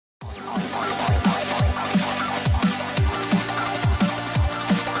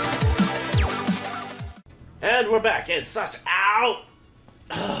we're back. It's such ow.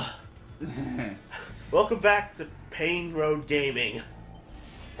 Welcome back to Pain Road Gaming.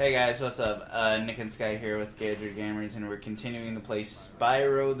 Hey guys, what's up? Nick and Sky here with Gadget Gamers, and we're continuing to play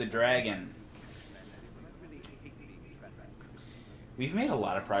Spyro the Dragon. We've made a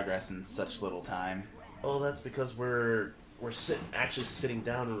lot of progress in such little time. Oh, that's because we're actually sitting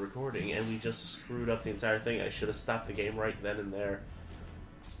down and recording, and we just screwed up the entire thing. I should have stopped the game right then and there.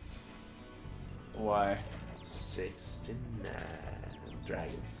 Why? 69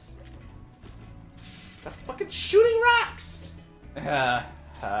 dragons. Stop fucking shooting rocks!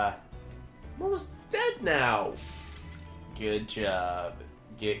 I'm almost dead now. Good job.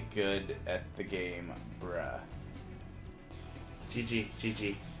 Get good at the game, bruh. GG,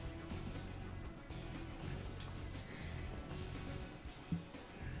 GG.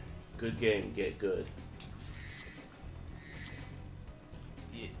 Good game, get good.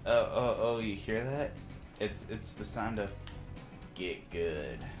 Oh, you hear that? It's the sound of get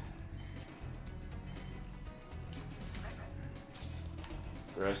good.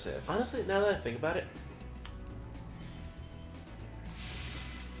 Grossive. Honestly, now that I think about it,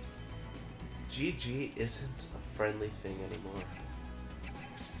 GG isn't a friendly thing anymore.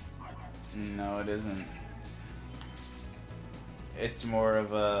 No, it isn't. It's more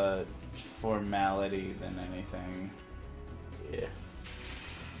of a formality than anything. Yeah.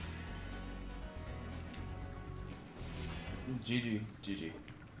 GG.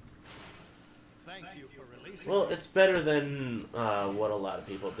 Thank you for releasing. Well, it's better than what a lot of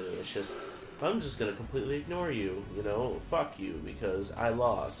people do. It's just, I'm just gonna completely ignore you, you know? Fuck you, because I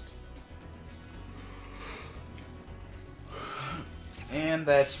lost. And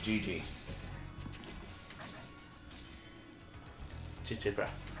that's GG. Chichi, bruh.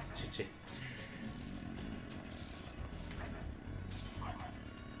 Chichi.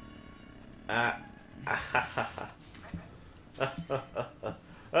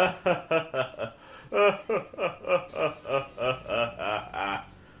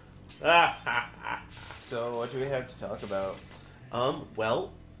 So, what do we have to talk about?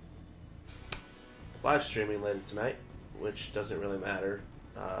 Well, live streaming later tonight, which doesn't really matter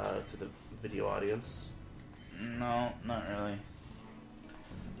to the video audience. No, not really.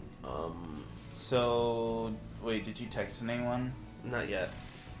 So, wait, did you text anyone? Not yet.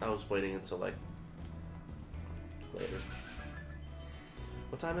 I was waiting until, like, later.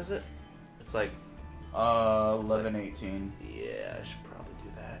 What time is it? It's like... 11:18. Yeah, I should probably do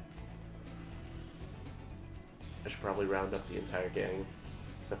that. I should probably round up the entire gang,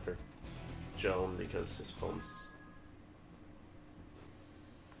 except for Joan, because his phone's...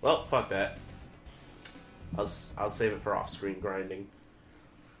 Well, fuck that. I'll save it for off-screen grinding.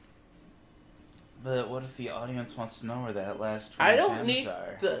 But what if the audience wants to know where that last 20 I don't gems need...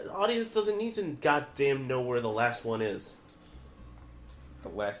 are? The audience doesn't need to goddamn know where the last one is. The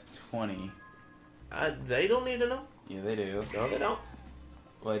last 20. They don't need to know. Yeah, they do. No, they don't.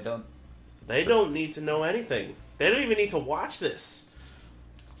 Well, I don't... They don't need to know anything. They don't even need to watch this.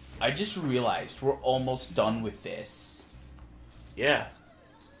 I just realized we're almost done with this. Yeah.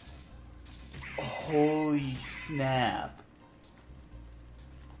 Holy snap.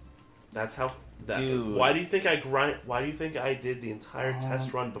 That's how... Dude. Why do you think I grind? Why do you think I did the entire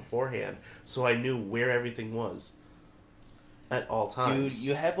test run beforehand, so I knew where everything was at all times? Dude,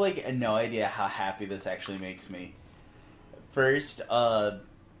 you have, like, no idea how happy this actually makes me. First,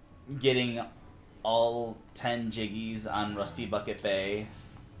 getting all 10 Jiggies on Rusty Bucket Bay.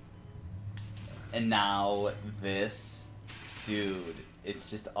 And now this. Dude,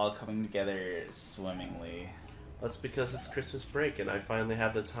 it's just all coming together swimmingly. That's because it's Christmas break, and I finally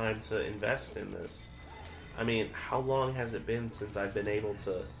have the time to invest in this. I mean, how long has it been since I've been able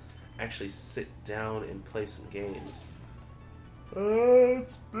to actually sit down and play some games?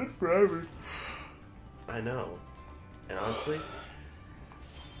 It's been forever. I know. And honestly,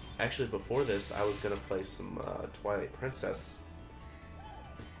 actually before this, I was going to play some Twilight Princess.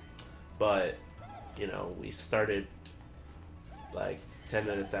 But, you know, we started like 10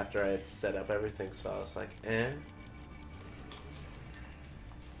 minutes after I had set up everything, so I was like, eh.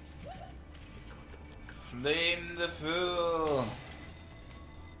 Flame the Fool.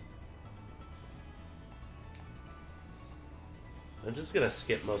 I'm just gonna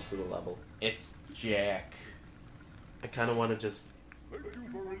skip most of the level. It's Jack. I kind of want to just...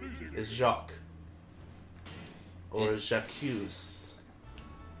 It's Jacques. Or Jacques.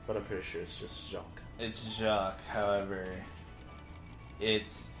 But I'm pretty sure it's just Jacques. It's Jacques, however.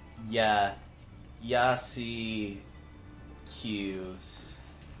 It's Yasi Q's.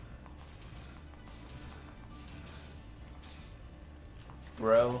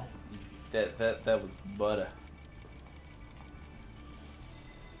 Bro, that was butter.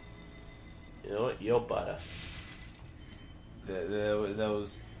 You know what? Yo butter.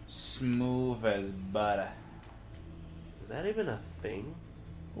 Those smooth as butter. Is that even a thing?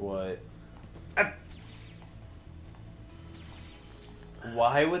 What? Ah.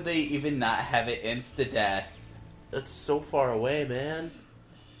 Why would they even not have it insta-death? That's so far away, man.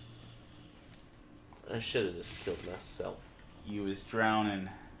 I should have just killed myself. You was drowning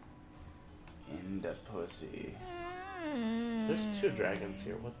in the pussy. There's 2 dragons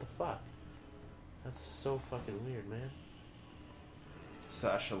here. What the fuck? That's so fucking weird, man.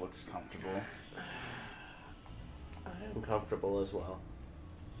 Sasha looks comfortable. I am comfortable as well.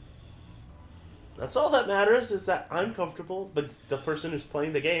 That's all that matters, is that I'm comfortable, but the person who's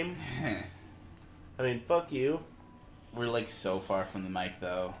playing the game... I mean, fuck you. We're like so far from the mic,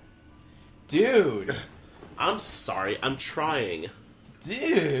 though. Dude! I'm sorry, I'm trying.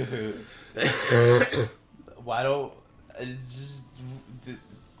 Dude! Why don't... just...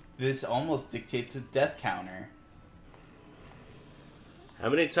 This almost dictates a death counter. How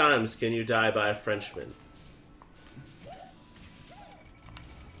many times can you die by a Frenchman?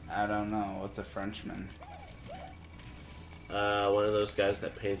 I don't know. What's a Frenchman? One of those guys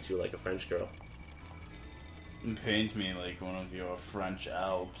that paints you like a French girl. Paint me like one of your French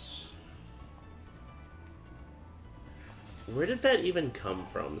Alps. Where did that even come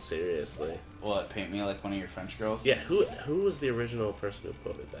from, seriously? What, paint me like one of your French girls? Yeah, who was the original person who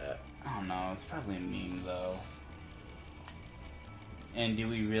quoted that? I don't know. It's probably a meme, though. And do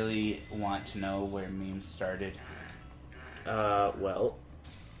we really want to know where memes started? Well,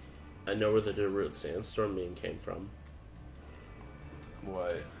 I know where the Darude Sandstorm meme came from.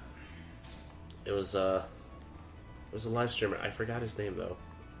 What? It was a live streamer. I forgot his name, though.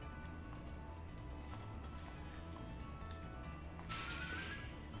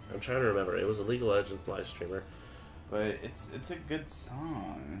 I'm trying to remember. It was a League of Legends live streamer. But it's a good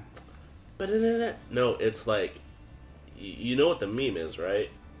song. But no, it's like, you know what the meme is, right?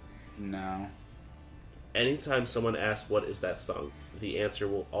 No. Anytime someone asks what is that song, the answer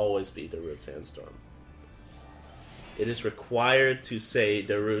will always be Darude Sandstorm. It is required to say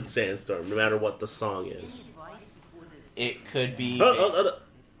Darude Sandstorm, no matter what the song is. It could be...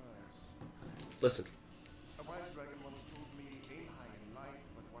 Listen. A wise dragon once told me, aim high in life,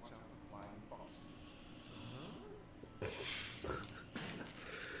 but watch out for flying boxes.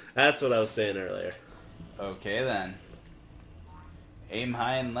 That's what I was saying earlier. Okay, then. Aim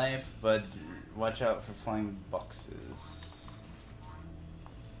high in life, but watch out for flying boxes.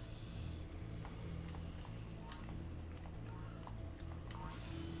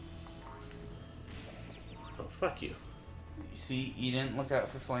 Oh, fuck you. See, you didn't look out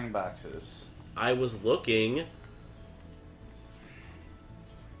for flying boxes. I was looking. You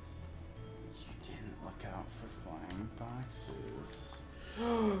didn't look out for flying boxes.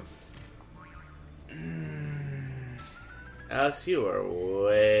 Alex, you are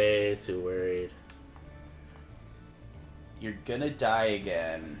way too worried. You're gonna die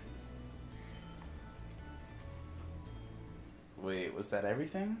again. Wait, was that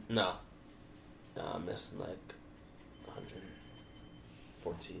everything? No. No, I'm missing like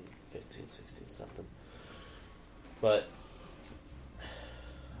 114, 15, 16, something. But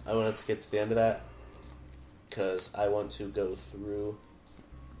I wanted to get to the end of that because I want to go through.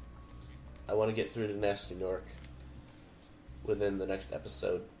 I want to get through to Nasty Nork within the next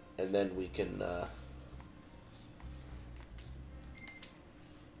episode, and then we can.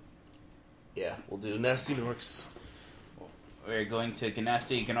 Yeah, we'll do Nasty Norks. We're going to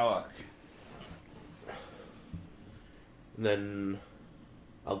Gnasty Gnork. And then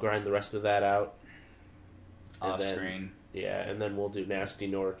I'll grind the rest of that out. Off then, screen. Yeah, and then we'll do Nasty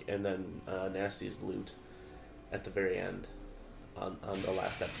Nork and then Nasty's loot at the very end on the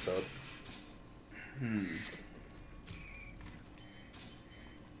last episode.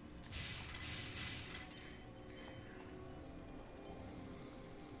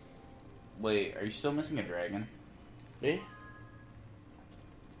 Wait, are you still missing a dragon? Me?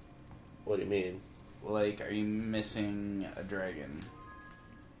 What do you mean? Like, are you missing a dragon?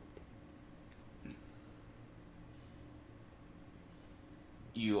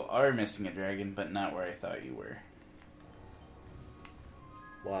 You are missing a dragon, but not where I thought you were.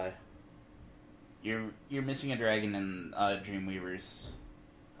 Why? You're missing a dragon in Dreamweavers.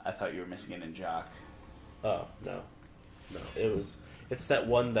 I thought you were missing it in Jock. Oh, no. No, it's that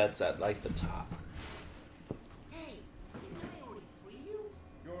one that's at, like, the top. Hey, didn't I already free you?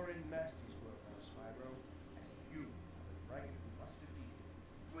 You're in Nasty's world now, Spyro, and you are the dragon who must defeat him.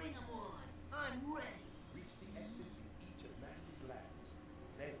 Bring 'em on. I'm ready. Reach the exit in each of Nasty's lands.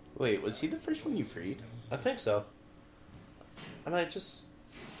 Then Wait, was he the first one you freed? I think so. I might just...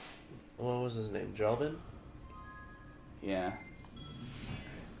 What was his name? Drelbin? Yeah.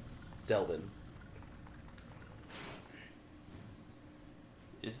 Delvin.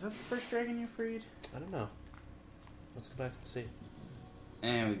 Is that the first dragon you freed? I don't know. Let's go back and see.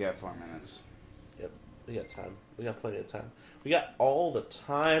 And we got 4 minutes. Yep, we got time. We got plenty of time. We got all the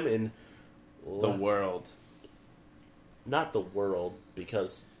time in The world. Not the world,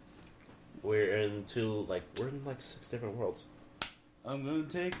 because we're in like 6 different worlds. I'm gonna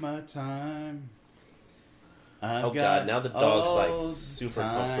take my time. Oh god, now the dog's like super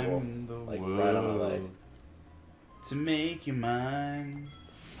comfortable. Like right on my leg. To make you mine.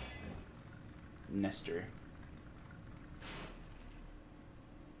 Nestor.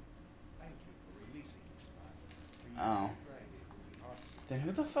 Thank you for releasing me, Spyro. Oh. Dragons will be hard to Then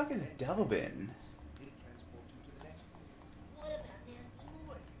who the fuck is Delvin? It'll transport you to the next one. What about Nasty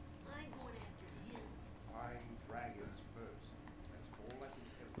Mort? I'm going after him. Find dragons first. That's all I can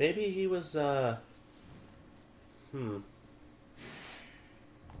tell you. Maybe he was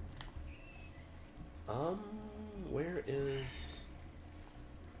where is...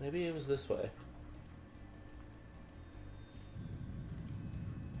 Maybe it was this way.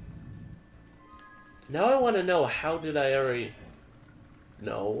 Now I want to know, how did I already...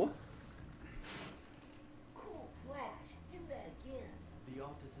 No. Cool Flash. Do that again. The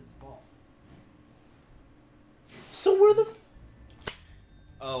artisan's vault. So where the...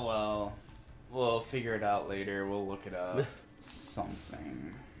 Oh well. We'll figure it out later. We'll look it up.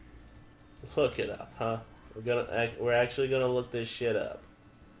 Something. Look it up, huh? We're actually gonna look this shit up.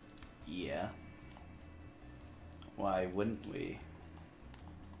 Yeah. Why wouldn't we?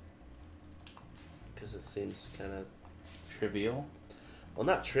 Because it seems kind of... Trivial? Well,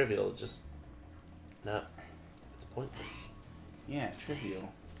 not trivial, just... not... It's pointless. Yeah,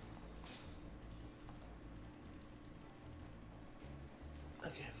 trivial.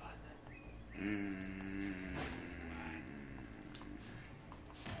 Okay, fine then.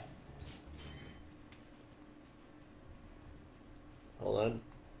 Hold on.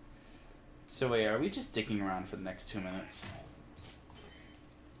 So wait, are we just dicking around for the next 2 minutes?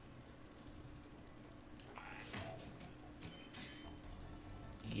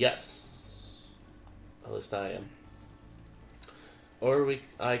 Yes. At least I am. Or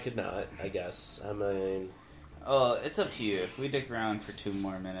I could not, I guess. I mean... Oh, it's up to you. If we dick around for 2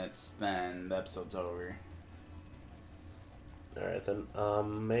 more minutes, then the episode's over. Alright then,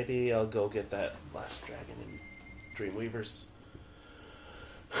 maybe I'll go get that last dragon in Dreamweavers.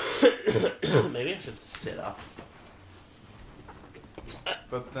 Maybe I should sit up.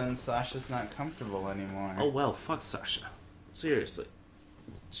 But then Sasha's not comfortable anymore. Oh well, fuck Sasha. Seriously.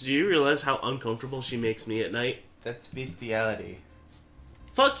 Do you realize how uncomfortable she makes me at night? That's bestiality.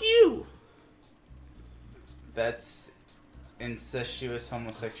 Fuck you! That's incestuous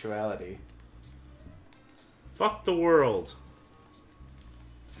homosexuality. Fuck the world.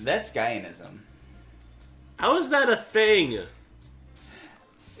 That's Gaianism. How is that a thing?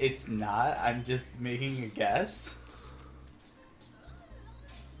 It's not. I'm just making a guess.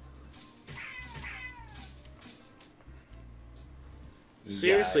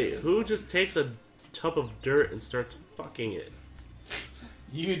 Seriously, Gaianism. who just takes a tub of dirt and starts fucking it?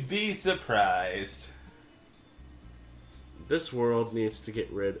 You'd be surprised. This world needs to get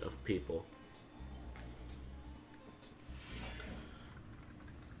rid of people.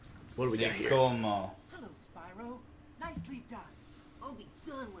 What do we got here? Como. Hello, Spyro. Nicely done. I'll be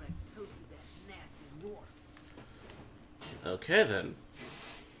done when I told you that nasty North. Okay then.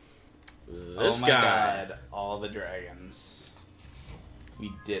 This oh my guy. god, all the dragons.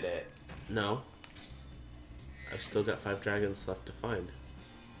 We did it. No. I've still got 5 dragons left to find.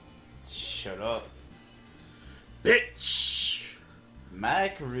 Shut up. Bitch!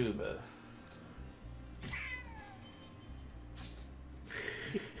 Mike Ruba.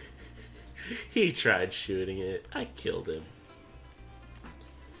 He tried shooting it. I killed him.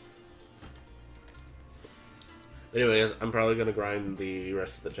 Anyways, I'm probably going to grind the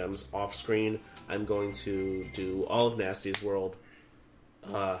rest of the gems off screen. I'm going to do all of Nasty's World.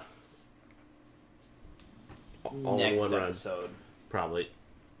 All in Next one run. episode. Probably.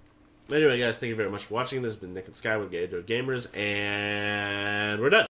 Anyway, guys, thank you very much for watching. This has been Nick and Sky with Gator Gamers, and we're done.